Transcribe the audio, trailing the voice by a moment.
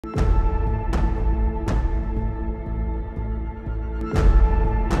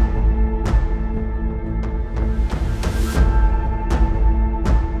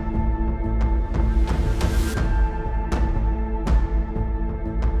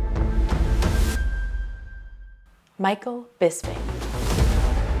Michael Bisping.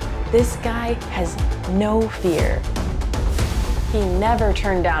 This guy has no fear. He never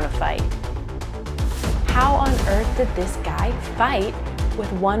turned down a fight. How on earth did this guy fight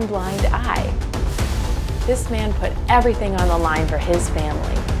with one blind eye? This man put everything on the line for his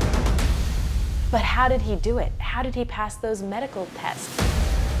family. But how did he do it? How did he pass those medical tests?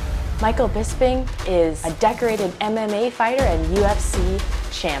 Michael Bisping is a decorated MMA fighter and UFC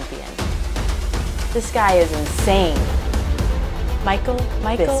champion. This guy is insane. Michael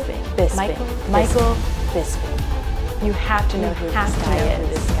Bisping. Michael Bisping. You have to know who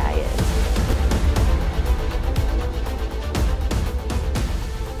this guy is.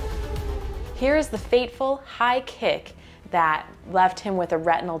 Here is the fateful high kick that left him with a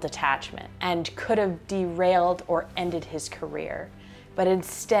retinal detachment and could have derailed or ended his career. But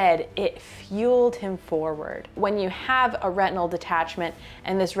instead, it fueled him forward. When you have a retinal detachment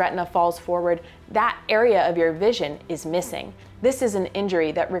and this retina falls forward, that area of your vision is missing. This is an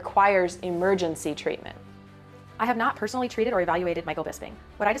injury that requires emergency treatment. I have not personally treated or evaluated Michael Bisping.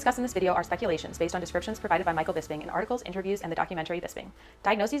 What I discuss in this video are speculations based on descriptions provided by Michael Bisping in articles, interviews, and the documentary Bisping.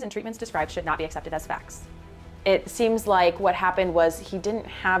 Diagnoses and treatments described should not be accepted as facts. It seems like what happened was he didn't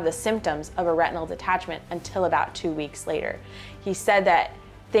have the symptoms of a retinal detachment until about 2 weeks later. He said that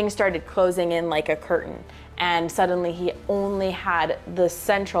things started closing in like a curtain, and suddenly he only had the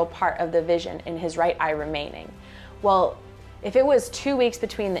central part of the vision in his right eye remaining. Well, if it was 2 weeks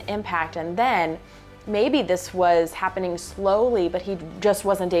between the impact and then, maybe this was happening slowly, but he just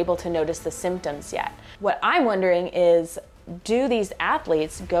wasn't able to notice the symptoms yet. What I'm wondering is, do these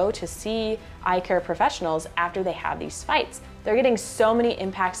athletes go to see eye care professionals after they have these fights? They're getting so many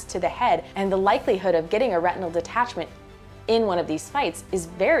impacts to the head, and the likelihood of getting a retinal detachment in one of these fights is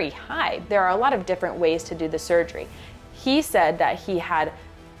very high. There are a lot of different ways to do the surgery. He said that he had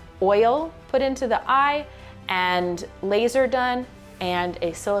oil put into the eye and laser done and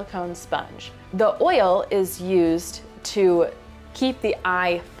a silicone sponge. The oil is used to keep the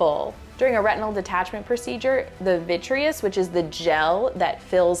eye full. During a retinal detachment procedure, the vitreous, which is the gel that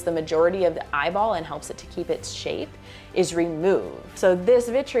fills the majority of the eyeball and helps it to keep its shape, is removed. So this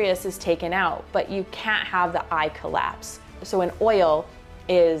vitreous is taken out, but you can't have the eye collapse. So an oil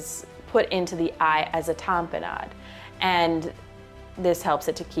is put into the eye as a tamponade, and this helps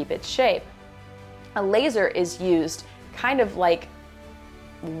it to keep its shape. A laser is used kind of like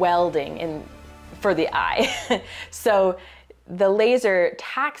welding for the eye. So the laser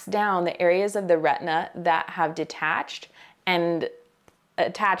tacks down the areas of the retina that have detached and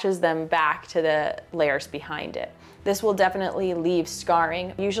attaches them back to the layers behind it. This will definitely leave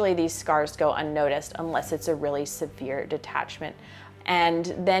scarring. Usually these scars go unnoticed unless it's a really severe detachment.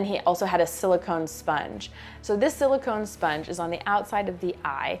 And then he also had a silicone sponge. So this silicone sponge is on the outside of the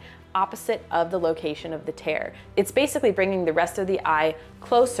eye, opposite of the location of the tear. It's basically bringing the rest of the eye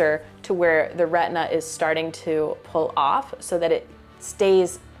closer to where the retina is starting to pull off so that it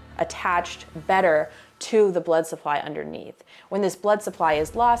stays attached better to the blood supply underneath. When this blood supply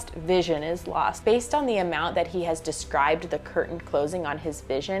is lost, vision is lost. Based on the amount that he has described the curtain closing on his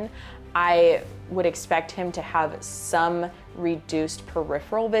vision, I would expect him to have some reduced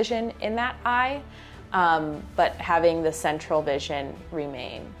peripheral vision in that eye, but having the central vision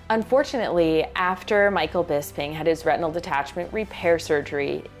remain. Unfortunately, after Michael Bisping had his retinal detachment repair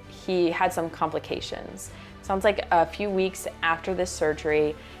surgery, he had some complications. Sounds like a few weeks after this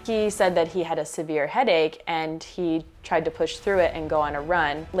surgery, he said that he had a severe headache and he tried to push through it and go on a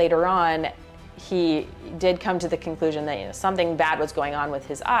run. Later on, he did come to the conclusion that something bad was going on with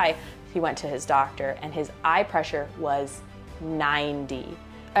his eye. He went to his doctor and his eye pressure was 90.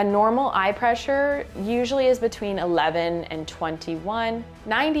 A normal eye pressure usually is between 11 and 21.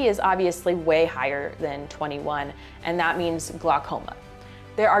 90 is obviously way higher than 21, and that means glaucoma.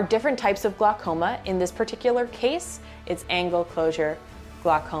 There are different types of glaucoma. In this particular case, it's angle closure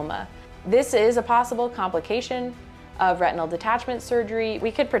glaucoma. This is a possible complication of retinal detachment surgery.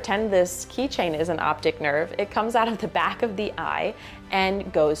 We could pretend this keychain is an optic nerve. It comes out of the back of the eye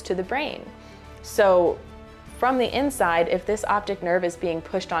and goes to the brain. So from the inside, if this optic nerve is being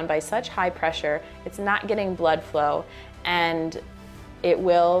pushed on by such high pressure, it's not getting blood flow and it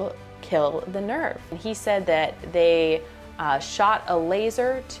will kill the nerve. He said that they shot a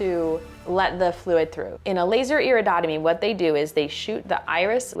laser to let the fluid through. In a laser iridotomy, what they do is they shoot the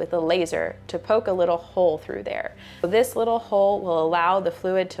iris with a laser to poke a little hole through there. So this little hole will allow the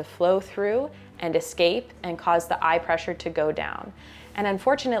fluid to flow through and escape and cause the eye pressure to go down. And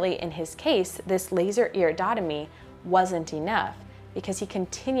unfortunately, in his case, this laser iridotomy wasn't enough because he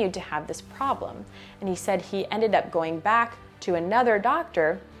continued to have this problem. And he said he ended up going back to another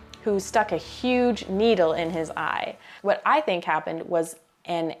doctor who stuck a huge needle in his eye. What I think happened was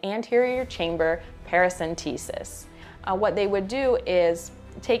an anterior chamber paracentesis. What they would do is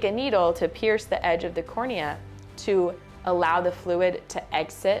take a needle to pierce the edge of the cornea to allow the fluid to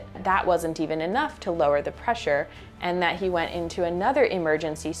exit. That wasn't even enough to lower the pressure, and that he went into another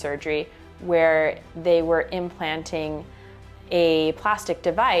emergency surgery where they were implanting a plastic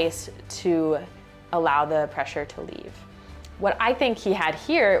device to allow the pressure to leave. What I think he had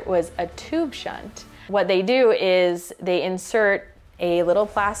here was a tube shunt. What they do is they insert a little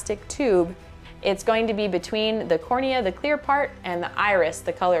plastic tube. It's going to be between the cornea, the clear part, and the iris,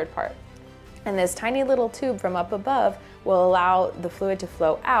 the colored part. And this tiny little tube from up above will allow the fluid to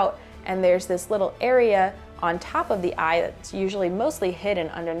flow out, and there's this little area on top of the eye that's usually mostly hidden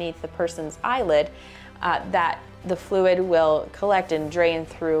underneath the person's eyelid that the fluid will collect and drain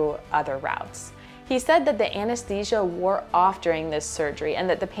through other routes. He said that the anesthesia wore off during this surgery and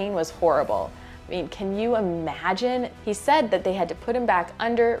that the pain was horrible. I mean, can you imagine? He said that they had to put him back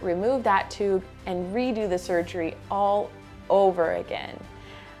under, remove that tube, and redo the surgery all over again.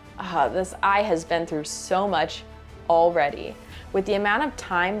 This eye has been through so much already. With the amount of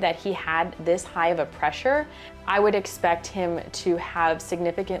time that he had this high of a pressure, I would expect him to have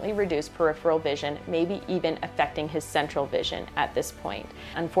significantly reduced peripheral vision, maybe even affecting his central vision at this point.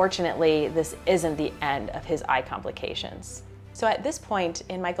 Unfortunately, this isn't the end of his eye complications. So at this point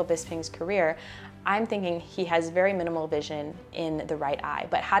in Michael Bisping's career, I'm thinking he has very minimal vision in the right eye,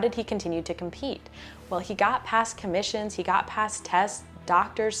 but how did he continue to compete? Well, he got past commissions, he got past tests,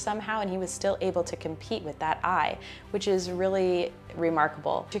 doctors somehow, and he was still able to compete with that eye, which is really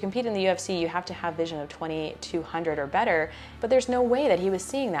remarkable. To compete in the UFC, you have to have vision of 20/200 or better, but there's no way that he was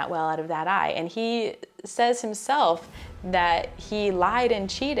seeing that well out of that eye. And he says himself that he lied and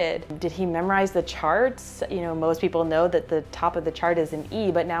cheated. Did he memorize the charts? You know, most people know that the top of the chart is an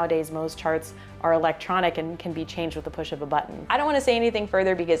E, but nowadays most charts are electronic and can be changed with the push of a button. I don't want to say anything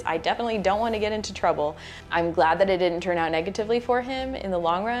further because I definitely don't want to get into trouble. I'm glad that it didn't turn out negatively for him in the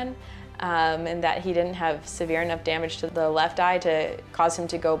long run, and that he didn't have severe enough damage to the left eye to cause him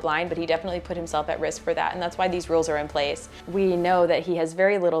to go blind, but he definitely put himself at risk for that, and that's why these rules are in place. We know that he has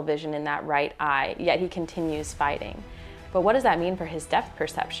very little vision in that right eye, yet he continues fighting. But what does that mean for his depth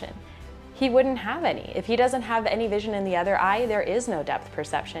perception? He wouldn't have any. If he doesn't have any vision in the other eye, there is no depth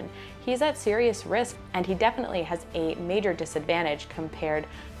perception. He's at serious risk, and he definitely has a major disadvantage compared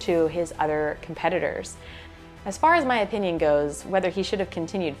to his other competitors. As far as my opinion goes, whether he should have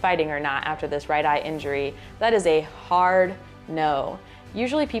continued fighting or not after this right eye injury, that is a hard no.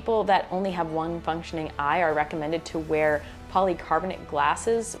 Usually people that only have one functioning eye are recommended to wear polycarbonate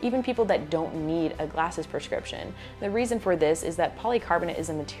glasses, even people that don't need a glasses prescription. The reason for this is that polycarbonate is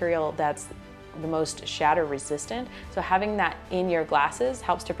a material that's the most shatter resistant, so having that in your glasses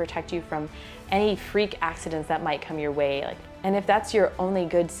helps to protect you from any freak accidents that might come your way. And if that's your only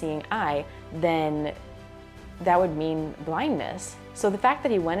good seeing eye, then that would mean blindness. So the fact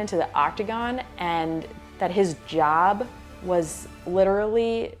that he went into the octagon and that his job was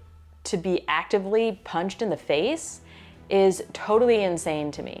literally to be actively punched in the face is totally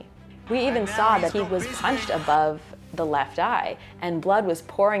insane to me. We even saw that he was punched above the left eye and blood was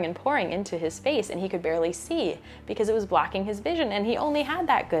pouring and pouring into his face and he could barely see because it was blocking his vision and he only had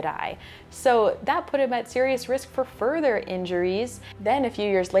that good eye. So that put him at serious risk for further injuries. Then a few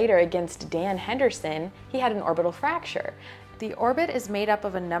years later against Dan Henderson, he had an orbital fracture. The orbit is made up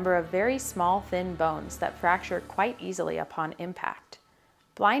of a number of very small, thin bones that fracture quite easily upon impact.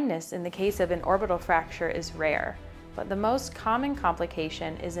 Blindness in the case of an orbital fracture is rare, but the most common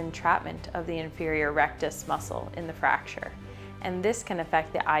complication is entrapment of the inferior rectus muscle in the fracture, and this can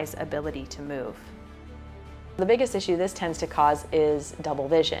affect the eye's ability to move. The biggest issue this tends to cause is double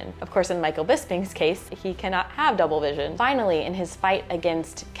vision. Of course, in Michael Bisping's case, he cannot have double vision. Finally, in his fight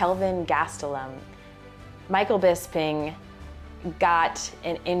against Kelvin Gastelum, Michael Bisping got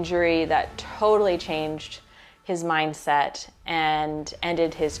an injury that totally changed his mindset and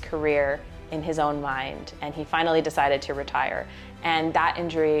ended his career in his own mind, and he finally decided to retire. And that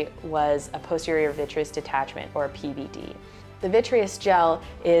injury was a posterior vitreous detachment, or PVD. The vitreous gel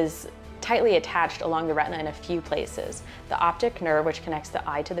is tightly attached along the retina in a few places. The optic nerve, which connects the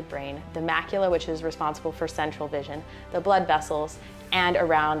eye to the brain, the macula, which is responsible for central vision, the blood vessels, and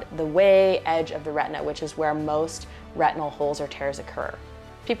around the way edge of the retina, which is where most retinal holes or tears occur.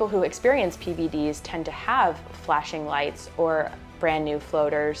 People who experience PVDs tend to have flashing lights or brand new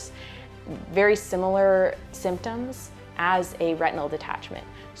floaters, very similar symptoms as a retinal detachment.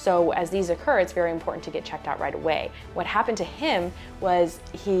 So as these occur, it's very important to get checked out right away. What happened to him was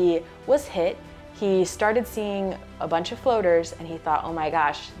he was hit, he started seeing a bunch of floaters and he thought, oh my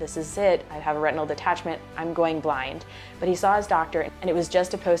gosh, this is it. I have a retinal detachment, I'm going blind. But he saw his doctor and it was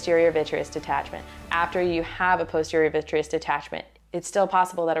just a posterior vitreous detachment. After you have a posterior vitreous detachment, it's still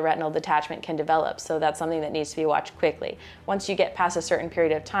possible that a retinal detachment can develop, so that's something that needs to be watched quickly. Once you get past a certain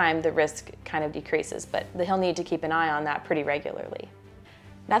period of time, the risk kind of decreases, but he'll need to keep an eye on that pretty regularly.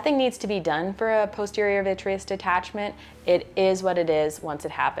 Nothing needs to be done for a posterior vitreous detachment. It is what it is once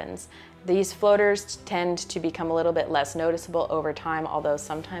it happens. These floaters tend to become a little bit less noticeable over time, although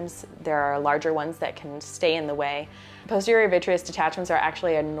sometimes there are larger ones that can stay in the way. Posterior vitreous detachments are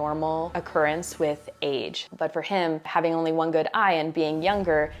actually a normal occurrence with age, but for him, having only one good eye and being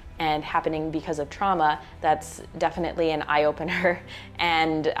younger and happening because of trauma, that's definitely an eye-opener,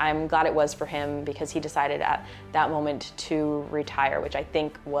 and I'm glad it was for him because he decided at that moment to retire, which I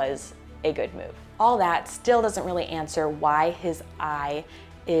think was a good move. All that still doesn't really answer why his eye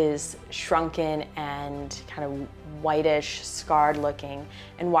is shrunken and kind of whitish, scarred looking,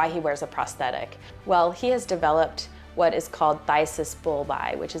 and why he wears a prosthetic. Well, he has developed what is called phthisis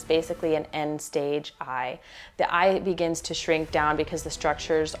bulbi, which is basically an end-stage eye. The eye begins to shrink down because the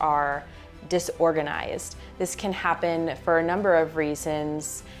structures are disorganized. This can happen for a number of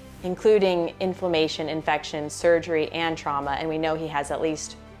reasons, including inflammation, infection, surgery, and trauma, and we know he has at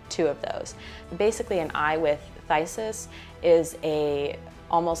least 2 of those. Basically, an eye with phthisis is a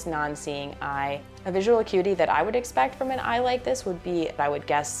almost non-seeing eye. A visual acuity that I would expect from an eye like this would be, I would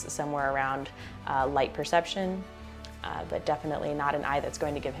guess, somewhere around light perception, but definitely not an eye that's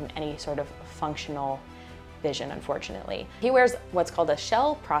going to give him any sort of functional vision, unfortunately. He wears what's called a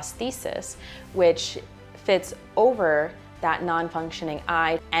shell prosthesis, which fits over that non-functioning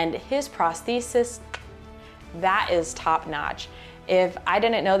eye, and his prosthesis, that is top-notch. If I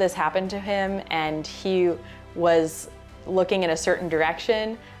didn't know this happened to him and he was looking in a certain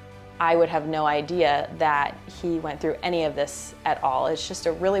direction, I would have no idea that he went through any of this at all. It's just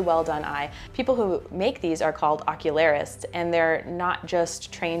a really well done eye. People who make these are called ocularists, and they're not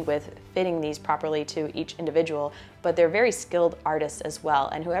just trained with fitting these properly to each individual, but they're very skilled artists as well,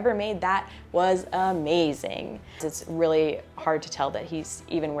 and whoever made that was amazing. It's really hard to tell that he's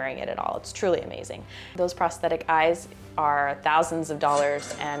even wearing it at all. It's truly amazing. Those prosthetic eyes are thousands of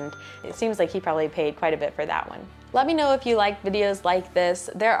dollars, and it seems like he probably paid quite a bit for that one. Let me know if you like videos like this.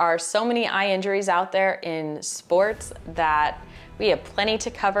 There are so many eye injuries out there in sports that we have plenty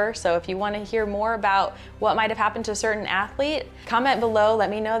to cover, so if you want to hear more about what might have happened to a certain athlete, comment below, let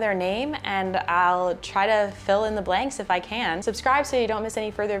me know their name, and I'll try to fill in the blanks if I can. Subscribe so you don't miss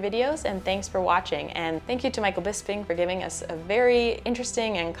any further videos, and thanks for watching. And thank you to Michael Bisping for giving us a very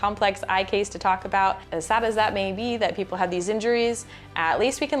interesting and complex eye case to talk about. As sad as that may be that people have these injuries, at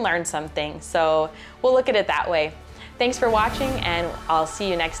least we can learn something, so we'll look at it that way. Thanks for watching, and I'll see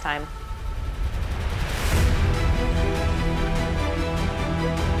you next time.